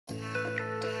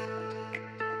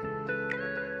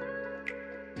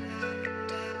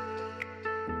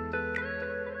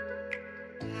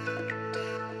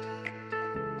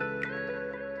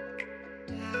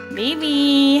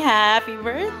Baby, happy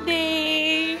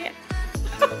birthday!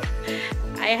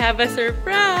 I have a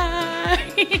surprise!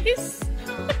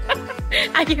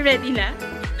 Are you ready na?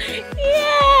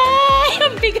 Yay!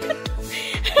 Ang bigat!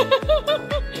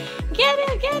 Get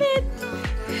it! Get it!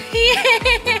 Yay!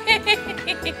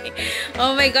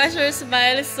 Oh my gosh, her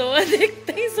smile is so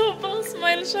addicting. So pang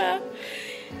smile siya.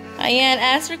 Ayan,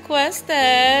 as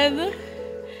requested.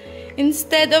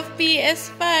 Instead of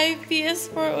PS5,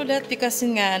 PS4 ulit.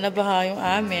 Kasi nga, nabaha yung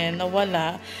amin.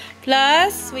 Nawala.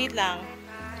 Plus, wait lang.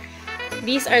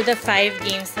 These are the 5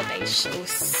 games that I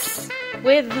chose.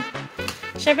 With,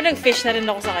 syempre nag-fish na rin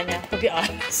ako sa kanya, to be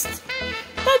honest.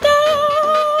 Tada!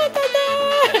 Tada!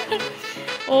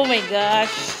 Oh my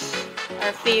gosh.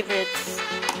 Our favorites.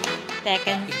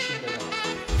 Tekken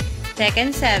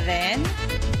 7.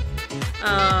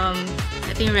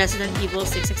 Ito yung Resident Evil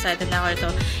 6. Excited na ako ito.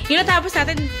 Yung natapos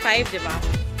natin 5, diba?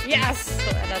 Yes! So,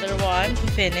 another one to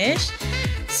finish.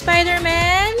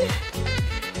 Spider-Man.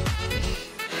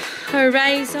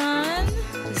 Horizon.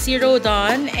 Zero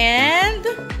Dawn. And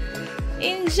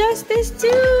Injustice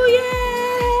 2. Yay!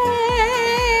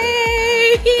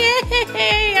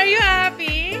 Yay! Are you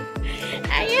happy?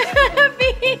 Are you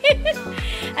happy?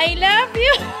 I love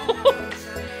you!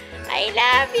 I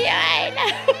love you! I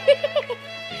love you!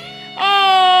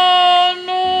 Oh,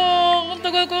 no! Ang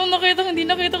tagal ko hindi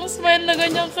nakita kong smile na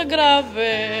ganyan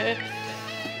kagrabe.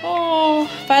 Oh,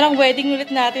 parang wedding ulit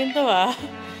natin to, ah.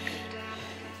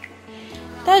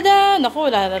 Tada! Naku,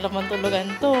 wala na naman tulugan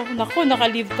to. Naku,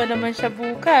 naka-leave pa naman siya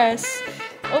bukas.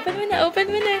 Open mo na, open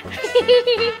mo na.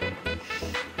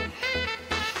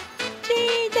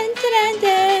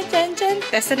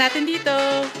 Testa natin dito.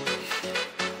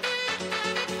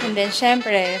 And then,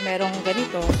 syempre, merong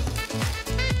ganito.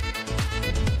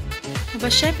 Aba,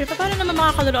 syempre, paano naman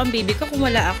makakalaro ang baby ko kung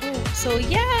wala ako? So,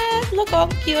 yeah! Look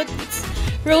how cute! It's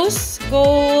rose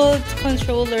gold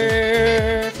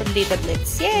controller from Data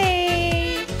Blitz.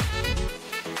 Yay!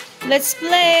 Let's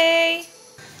play!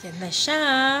 Yan na siya.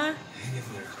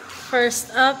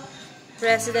 First up,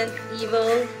 Resident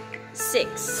Evil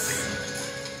 6.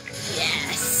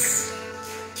 Yes!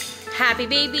 Happy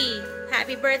baby!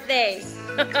 Happy birthday!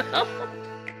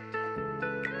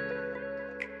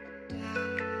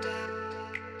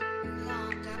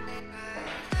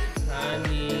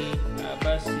 Honey, have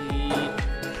a seat.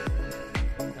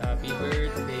 Happy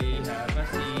birthday, have a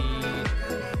seat.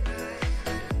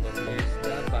 Here's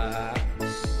the box.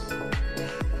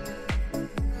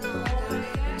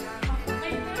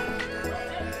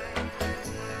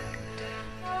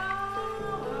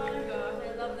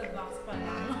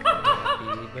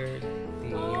 Happy birthday,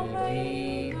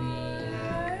 baby.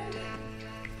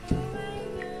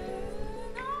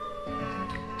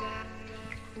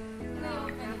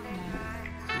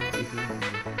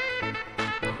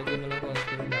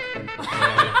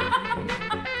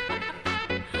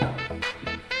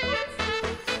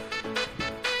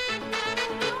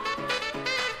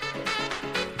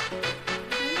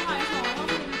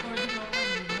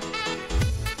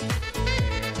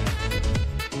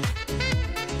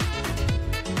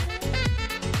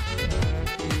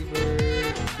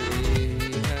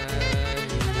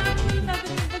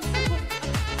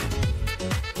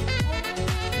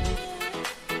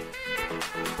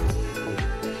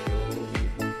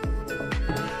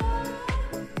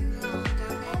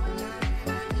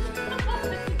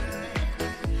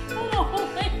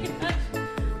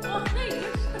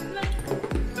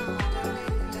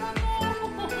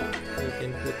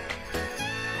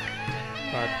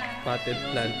 Potted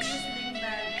plants.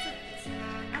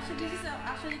 Actually, this is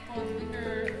actually called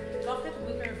bucket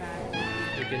wicker bag.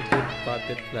 You can put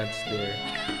potted plants there.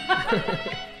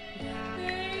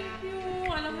 Thank you.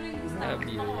 Alam mo rin gusto Love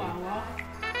you. Kawawa.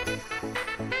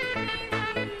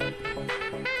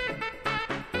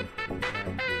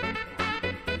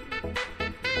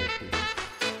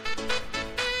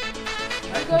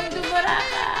 We're going to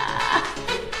Baraka.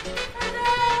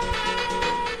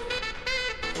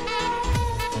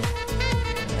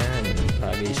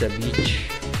 Sa beach.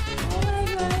 Oh my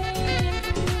God!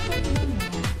 Thank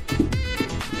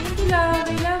you, love.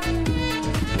 I love you.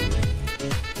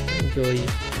 Enjoy.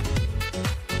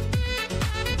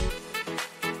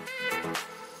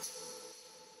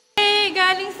 Hey!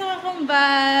 Galing sa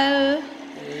kakambal.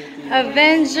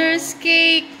 Avengers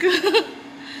cake.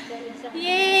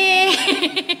 Yay!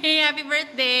 Happy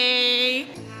birthday!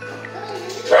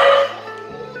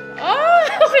 Oh!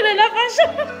 Kilala ka siya!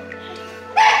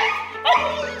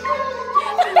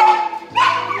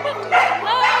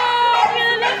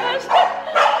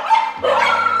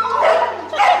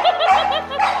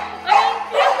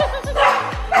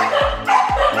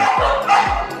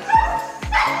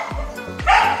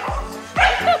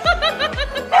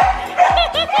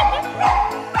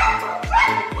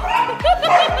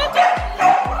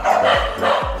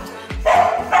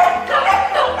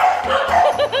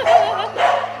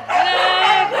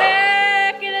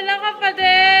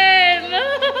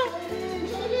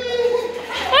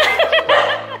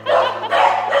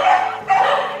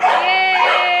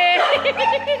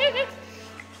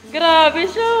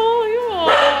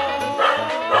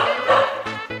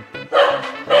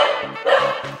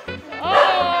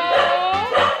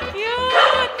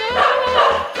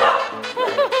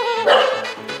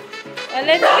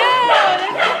 Let's go!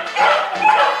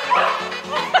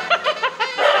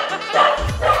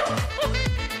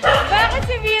 Bakit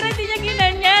si Mira di niya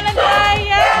ginanyan? Ang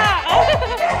daya!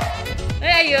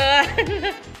 Ay, ayun.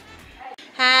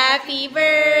 Happy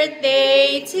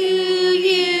birthday to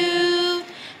you.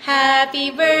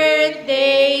 Happy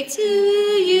birthday to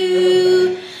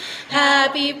you.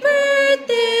 Happy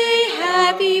birthday,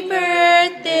 happy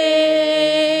birthday.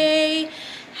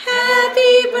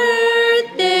 Happy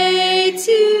birthday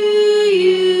to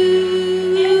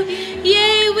you.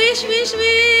 Yay, wish, wish,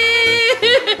 wish.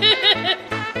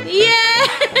 Yay!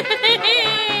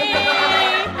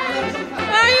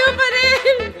 Ayaw pa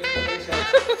rin.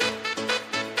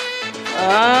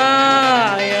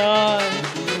 Ayun.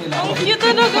 Ang cute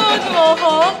na nagawad mo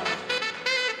ko.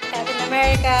 Captain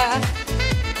America.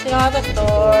 Sino nga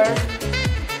Thor?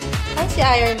 Ay, si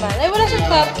Iron Man. Ay, wala siyang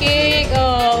cupcake.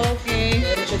 Oh, okay.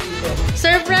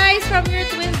 Surprise from your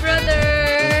twin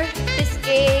brother. This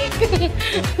cake.